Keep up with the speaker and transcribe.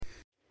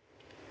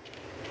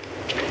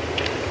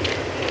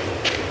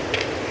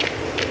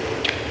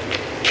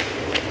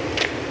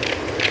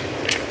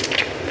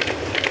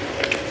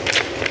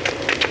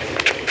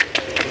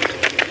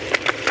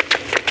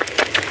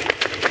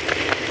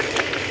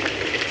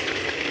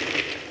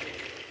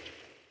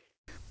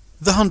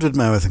The 100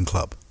 Marathon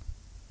Club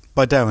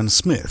by Darren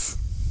Smith.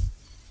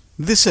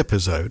 This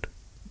episode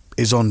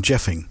is on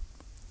Jeffing.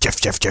 Jeff.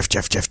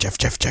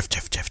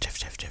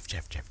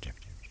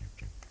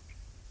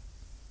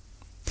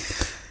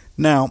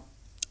 Now,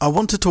 I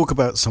want to talk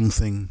about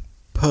something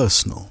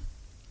personal,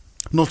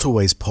 not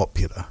always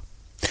popular,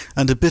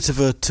 and a bit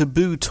of a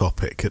taboo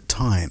topic at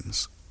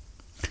times.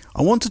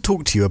 I want to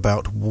talk to you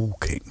about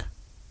walking,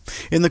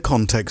 in the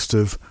context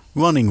of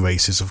running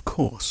races, of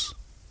course.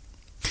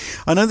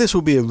 I know this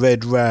will be a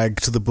red rag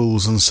to the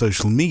bulls on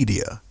social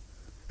media,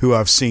 who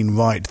I've seen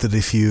write that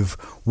if you've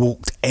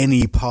walked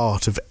any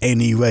part of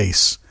any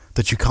race,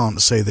 that you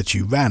can't say that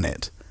you ran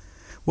it.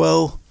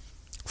 Well,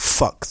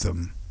 fuck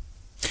them.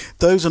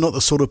 Those are not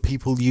the sort of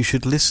people you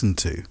should listen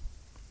to.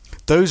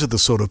 Those are the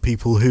sort of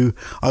people who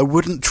I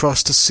wouldn't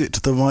trust to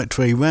sit the right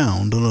way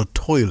round on a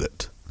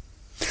toilet.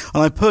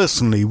 And I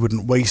personally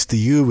wouldn't waste the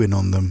urine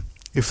on them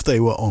if they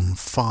were on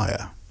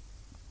fire.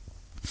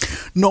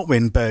 Not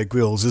when Bear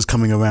Grylls is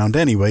coming around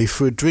anyway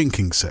for a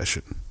drinking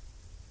session.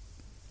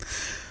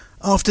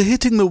 After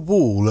hitting the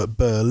wall at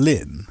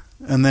Berlin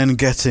and then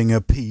getting a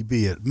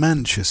PB at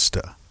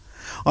Manchester,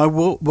 I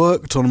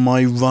worked on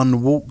my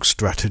run-walk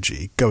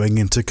strategy going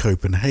into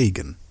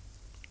Copenhagen.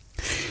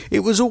 It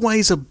was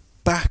always a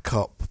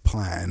backup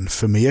plan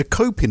for me, a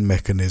coping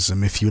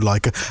mechanism, if you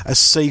like, a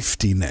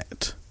safety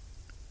net.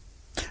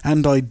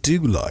 And I do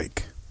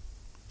like.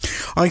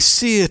 I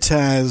see it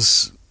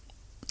as,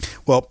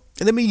 well,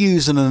 let me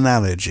use an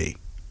analogy.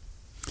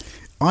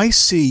 I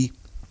see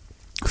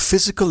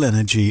physical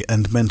energy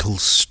and mental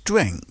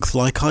strength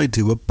like I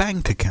do a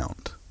bank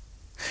account.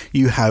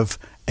 You have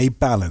a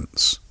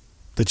balance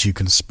that you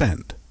can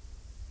spend.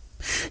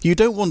 You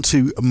don't want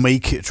to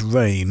make it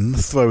rain,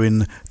 throw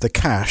in the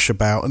cash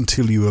about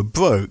until you are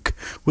broke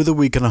with a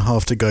week and a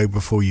half to go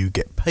before you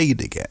get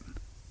paid again.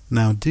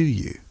 Now do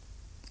you?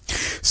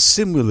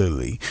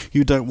 Similarly,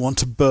 you don't want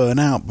to burn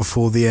out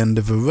before the end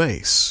of a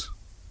race,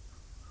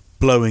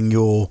 blowing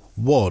your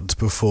wad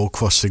before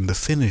crossing the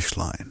finish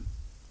line.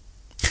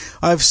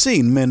 I've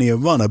seen many a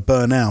runner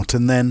burn out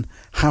and then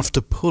have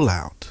to pull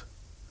out,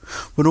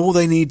 when all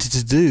they needed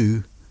to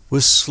do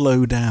was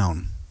slow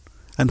down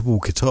and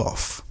walk it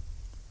off.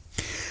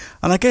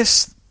 And I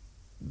guess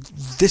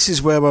this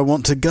is where I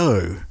want to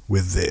go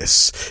with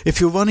this.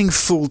 If you're running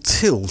full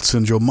tilt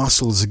and your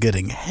muscles are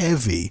getting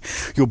heavy,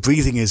 your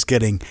breathing is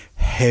getting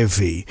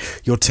heavy,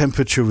 your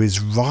temperature is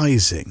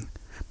rising,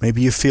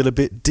 maybe you feel a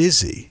bit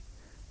dizzy,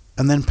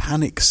 and then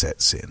panic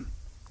sets in.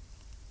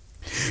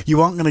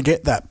 You aren't going to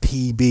get that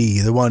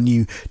PB, the one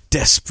you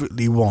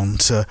desperately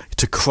want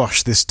to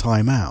crush this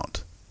time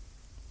out.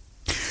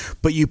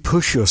 But you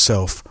push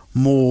yourself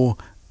more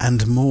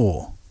and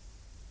more,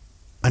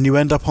 and you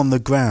end up on the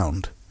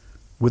ground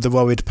with a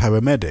worried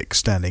paramedic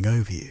standing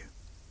over you.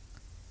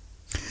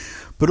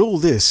 But all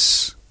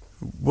this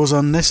was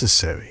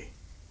unnecessary.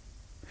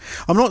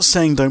 I'm not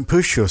saying don't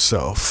push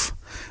yourself.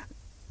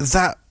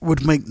 That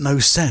would make no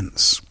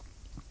sense.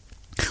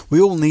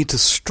 We all need to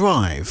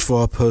strive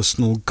for our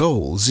personal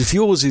goals. If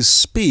yours is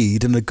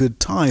speed and a good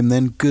time,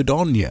 then good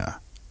on ya.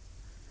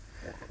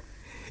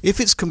 If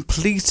it's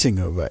completing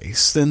a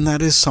race, then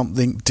that is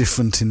something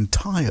different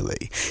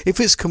entirely. If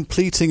it's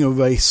completing a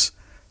race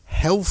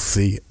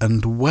healthy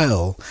and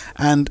well,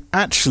 and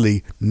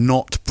actually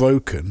not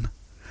broken,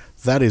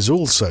 that is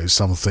also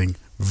something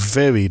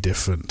very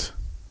different.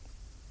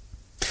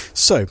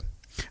 So,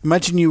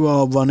 imagine you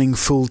are running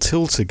full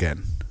tilt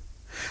again,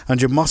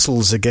 and your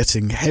muscles are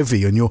getting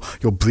heavy, and your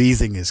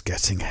breathing is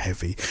getting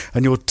heavy,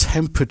 and your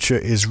temperature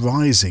is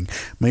rising.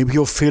 Maybe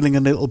you're feeling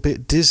a little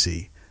bit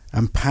dizzy,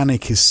 and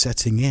panic is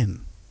setting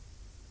in.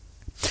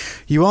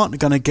 You aren't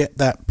going to get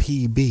that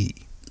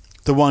PB,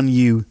 the one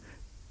you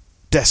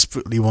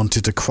desperately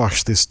wanted to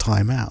crush this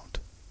time out.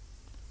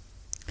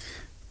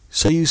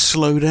 So you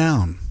slow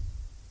down,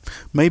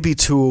 maybe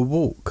to a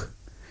walk.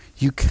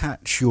 You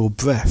catch your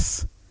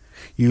breath.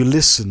 You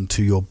listen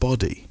to your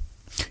body.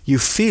 You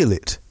feel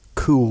it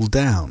cool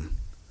down.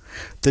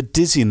 The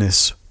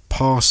dizziness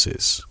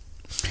passes.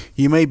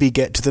 You maybe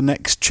get to the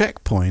next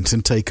checkpoint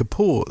and take a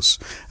pause,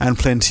 and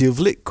plenty of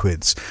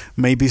liquids,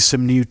 maybe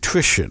some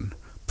nutrition,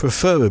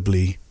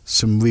 preferably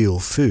some real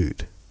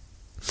food.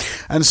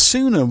 And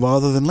sooner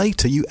rather than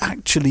later you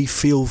actually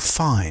feel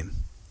fine.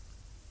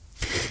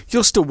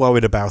 You're still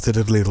worried about it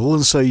a little,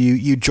 and so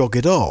you jog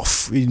it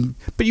off,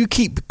 but you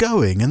keep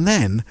going, and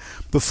then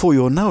before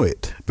you know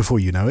it,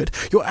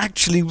 you're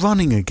actually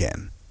running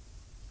again.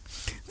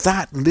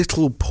 That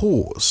little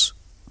pause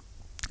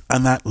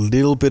and that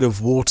little bit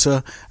of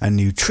water and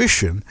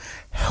nutrition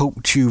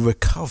helped you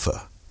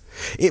recover.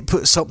 It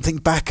put something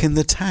back in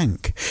the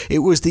tank. It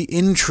was the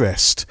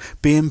interest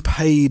being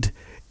paid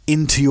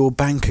into your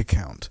bank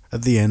account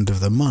at the end of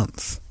the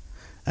month,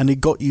 and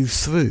it got you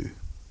through.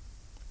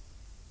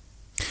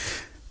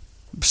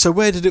 So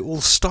where did it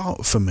all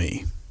start for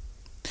me?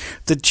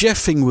 The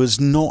Jeffing was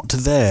not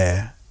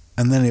there,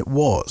 and then it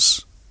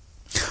was.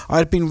 I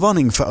had been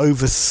running for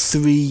over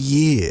 3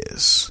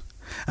 years,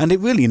 and it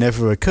really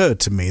never occurred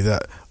to me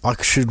that I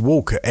should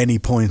walk at any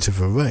point of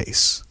a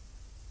race.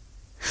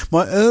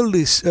 My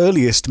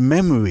earliest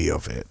memory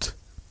of it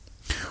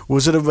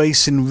was at a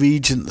race in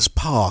Regent's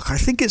Park. I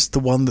think it's the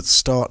one that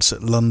starts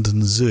at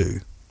London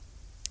Zoo.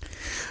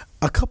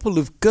 A couple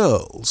of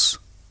girls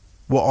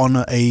were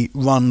on a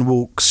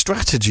run-walk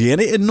strategy,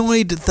 and it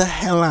annoyed the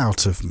hell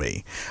out of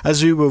me,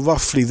 as we were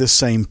roughly the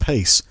same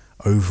pace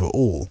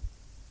overall.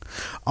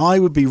 I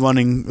would be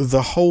running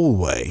the whole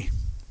way,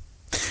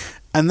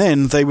 and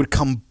then they would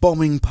come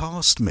bombing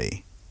past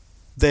me,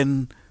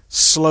 then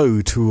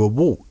slow to a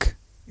walk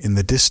in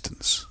the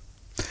distance.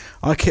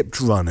 I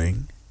kept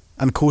running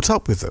and caught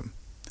up with them,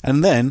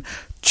 and then,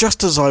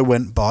 just as I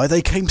went by,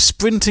 they came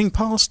sprinting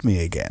past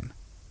me again.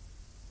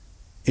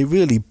 It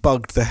really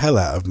bugged the hell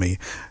out of me,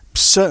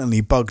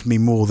 certainly bugged me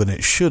more than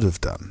it should have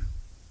done.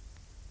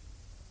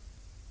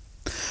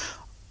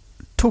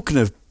 Talking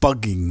of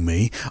bugging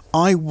me,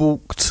 I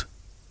walked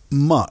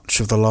much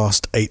of the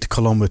last 8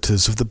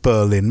 kilometres of the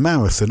Berlin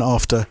Marathon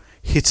after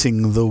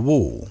hitting the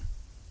wall.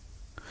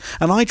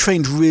 And I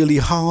trained really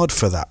hard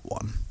for that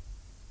one.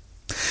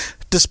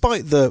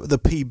 Despite the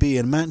PB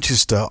in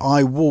Manchester,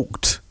 I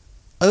walked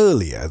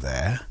earlier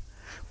there,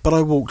 but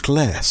I walked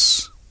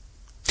less.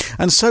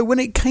 And so when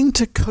it came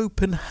to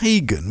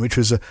Copenhagen, which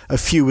was a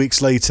few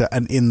weeks later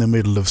and in the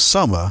middle of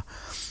summer,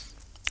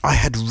 I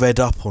had read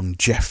up on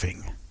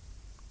jeffing.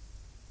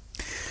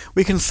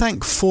 We can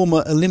thank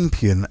former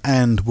Olympian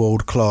and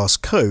world-class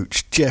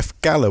coach Jeff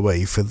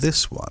Galloway for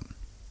this one.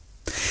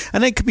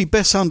 And it could be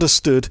best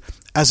understood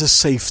as a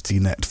safety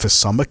net for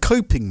some, a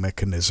coping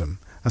mechanism,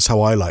 that's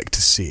how I like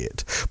to see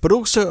it, but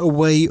also a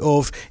way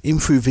of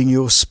improving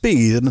your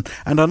speed.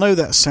 And I know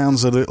that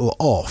sounds a little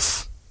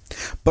off,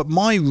 but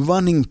my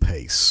running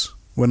pace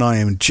when I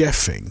am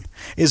jeffing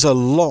is a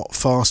lot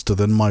faster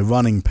than my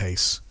running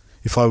pace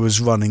if I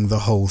was running the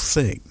whole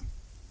thing.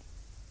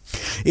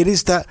 It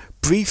is that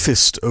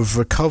briefest of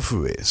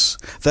recoveries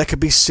that could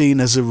be seen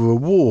as a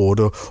reward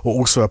or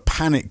also a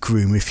panic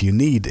room if you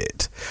need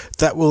it,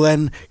 that will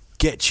then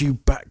get you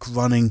back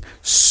running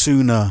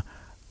sooner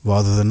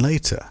rather than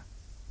later.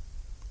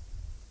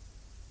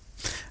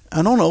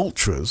 And on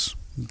ultras,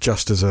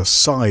 just as a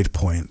side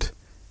point,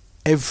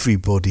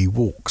 everybody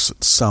walks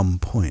at some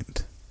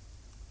point.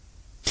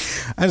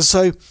 And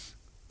so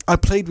I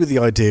played with the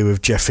idea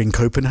of jeffing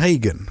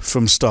Copenhagen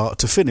from start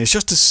to finish,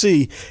 just to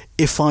see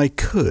if I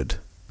could.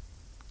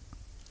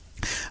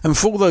 And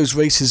for all those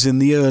races in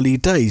the early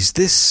days,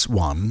 this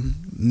one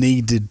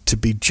needed to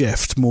be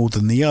jeffed more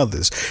than the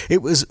others.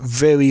 It was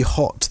very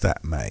hot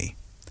that May,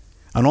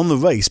 and on the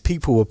race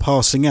people were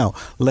passing out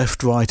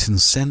left, right and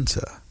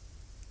centre.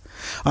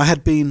 I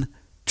had been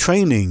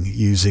training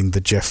using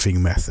the jeffing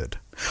method.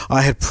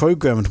 I had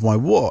programmed my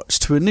watch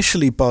to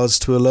initially buzz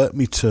to alert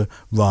me to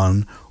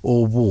run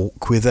or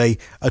walk with a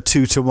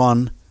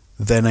 2-to-1,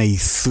 then a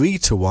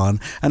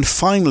 3-to-1, and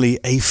finally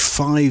a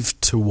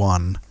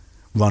 5-to-1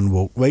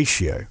 run-walk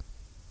ratio.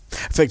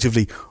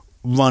 Effectively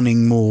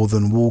running more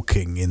than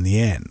walking in the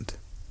end.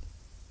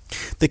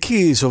 The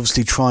key is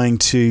obviously trying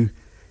to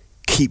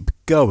keep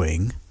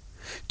going,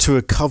 to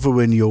recover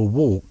when you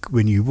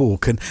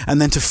walk,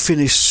 and then to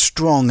finish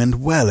strong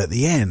and well at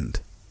the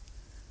end.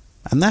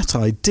 And that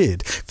I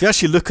did. If you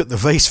actually look at the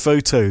race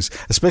photos,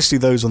 especially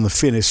those on the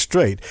finish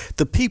straight,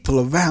 the people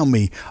around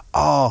me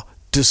are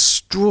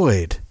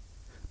destroyed.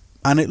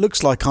 And it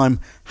looks like I'm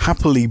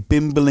happily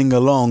bimbling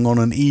along on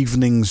an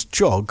evening's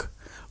jog,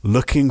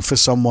 looking for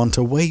someone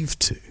to wave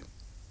to.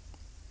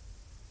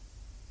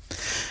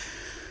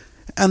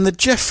 And the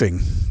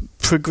jeffing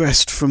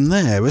progressed from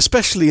there,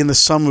 especially in the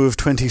summer of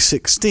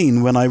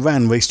 2016 when I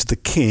ran Race to the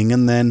King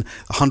and then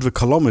 100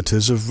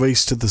 kilometres of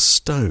Race to the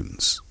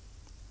Stones.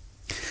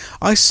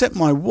 I set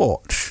my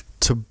watch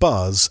to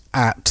buzz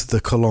at the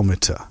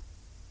kilometre.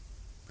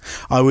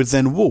 I would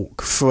then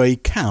walk for a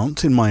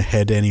count, in my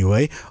head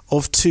anyway,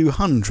 of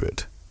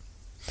 200.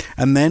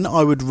 And then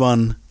I would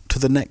run to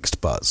the next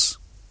buzz.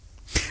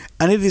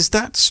 And it is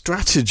that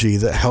strategy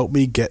that helped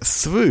me get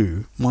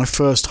through my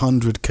first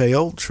 100k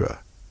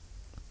ultra,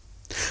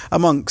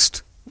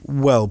 amongst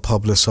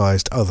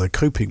well-publicised other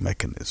coping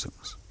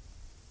mechanisms.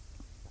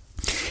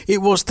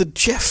 It was the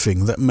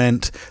jeffing that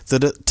meant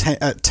that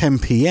at 10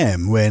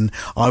 p.m, when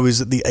I was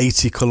at the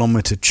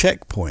 80-kilometre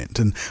checkpoint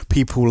and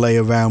people lay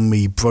around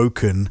me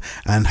broken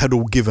and had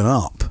all given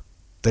up,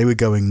 they were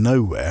going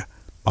nowhere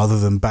other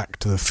than back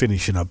to the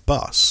finish in a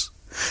bus,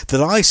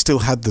 that I still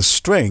had the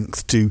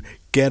strength to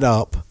get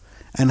up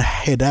and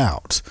head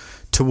out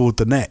toward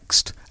the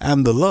next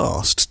and the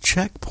last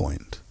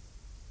checkpoint.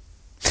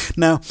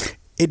 Now,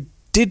 it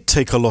did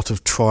take a lot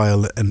of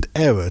trial and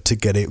error to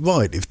get it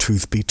right, if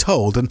truth be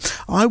told, and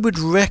I would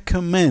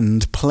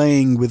recommend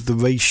playing with the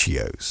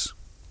ratios.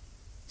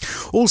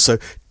 Also,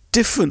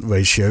 different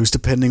ratios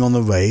depending on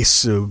the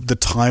race, the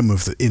time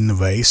in the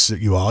race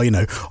that you are.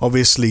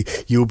 Obviously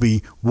you'll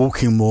be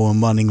walking more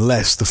and running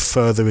less the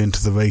further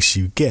into the race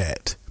you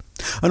get,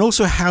 and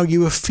also how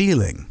you are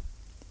feeling.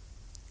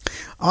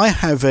 I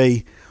have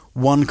a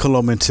 1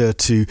 kilometre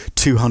to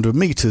 200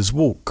 metres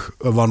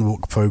run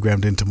walk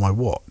programmed into my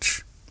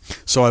watch.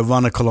 So I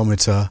run a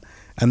kilometre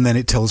and then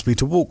it tells me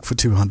to walk for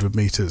 200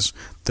 metres,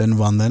 then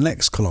run the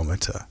next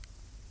kilometre.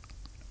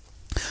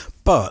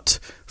 But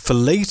for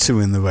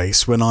later in the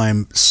race, when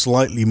I'm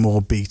slightly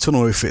more beaten,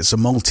 or if it's a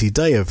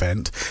multi-day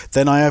event,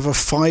 then I have a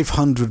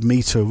 500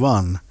 metre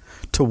run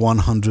to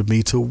 100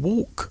 metre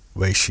walk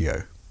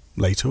ratio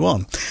later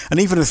on. And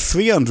even a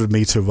 300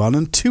 metre run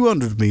and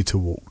 200 metre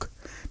walk.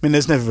 I mean,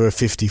 there's never a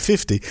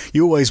 50-50.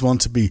 You always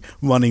want to be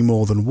running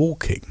more than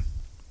walking.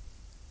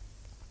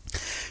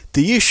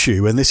 The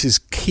issue, and this is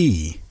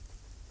key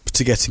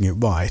to getting it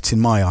right, in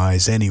my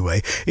eyes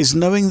anyway, is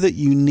knowing that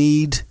you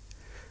need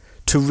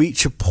to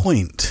reach a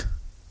point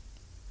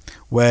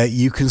where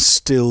you can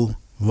still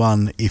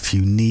run if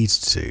you need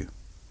to.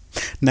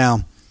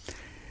 Now,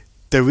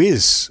 there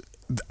is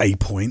a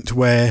point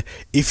where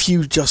if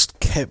you just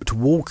kept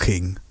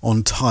walking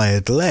on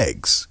tired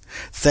legs,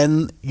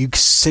 then you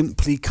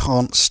simply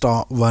can't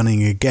start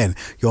running again.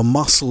 Your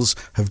muscles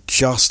have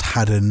just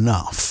had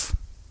enough.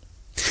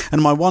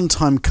 And my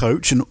one-time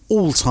coach and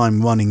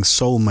all-time running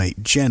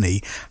soulmate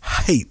Jenny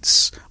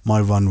hates my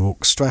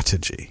run-walk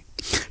strategy.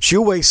 She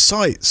always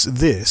cites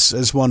this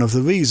as one of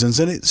the reasons,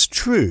 and it's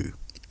true.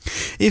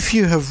 If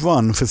you have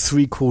run for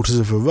 3/4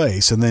 of a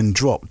race and then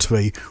drop to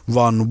a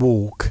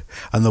run-walk,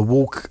 and the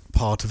walk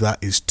part of that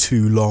is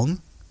too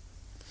long,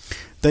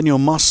 then your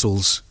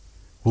muscles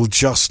will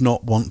just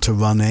not want to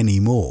run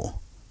anymore,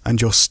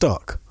 and you're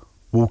stuck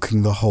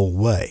walking the whole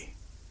way.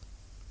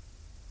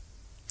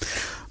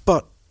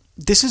 But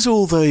this is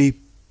all very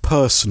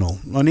personal.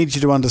 I need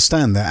you to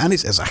understand that, and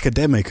it's as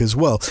academic as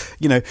well.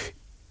 You know,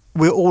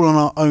 we're all on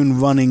our own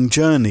running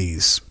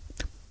journeys,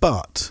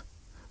 but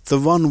the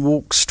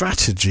run-walk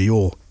strategy,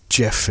 or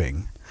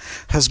jeffing,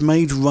 has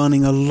made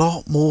running a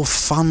lot more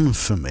fun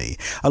for me,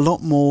 a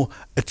lot more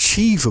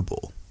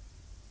achievable.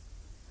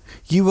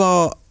 You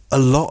are a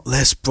lot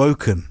less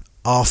broken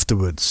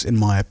afterwards, in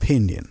my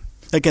opinion.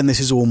 Again, this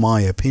is all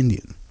my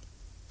opinion.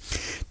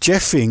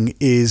 Jeffing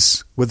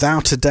is,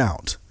 without a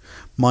doubt,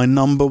 my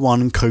number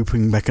one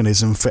coping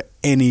mechanism for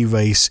any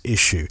race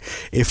issue.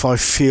 If I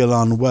feel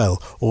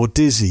unwell or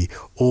dizzy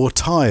or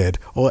tired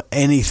or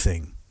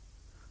anything,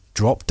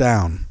 drop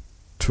down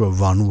to a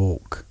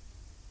run-walk.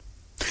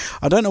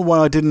 I don't know why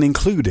I didn't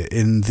include it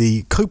in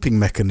the coping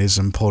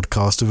mechanism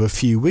podcast of a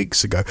few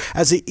weeks ago,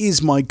 as it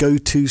is my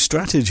go-to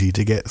strategy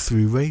to get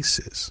through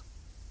races.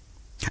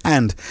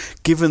 And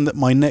given that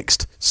my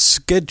next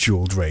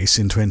scheduled race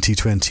in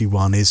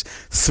 2021 is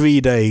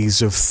 3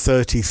 days of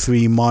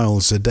 33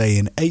 miles a day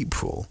in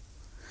April,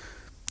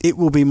 it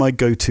will be my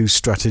go-to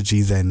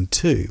strategy then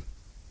too.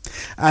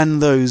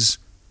 And those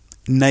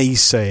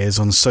naysayers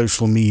on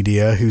social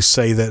media who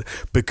say that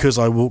because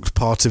I walked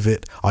part of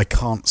it, I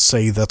can't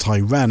say that I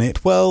ran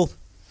it, well,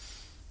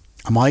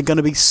 am I going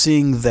to be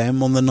seeing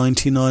them on the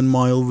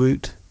 99-mile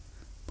route?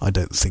 I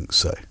don't think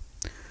so.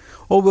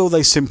 Or will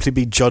they simply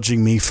be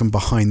judging me from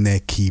behind their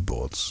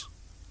keyboards?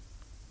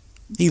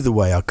 Either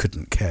way, I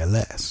couldn't care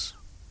less.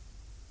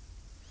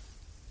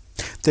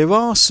 There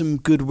are some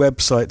good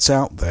websites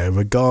out there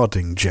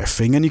regarding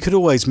jeffing, and you could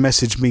always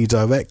message me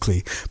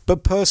directly,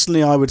 but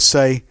personally I would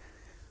say,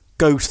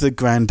 go to the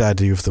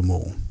granddaddy of them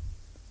all.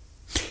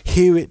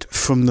 Hear it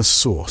from the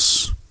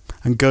source,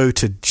 and go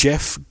to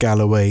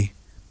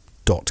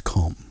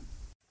jeffgalloway.com.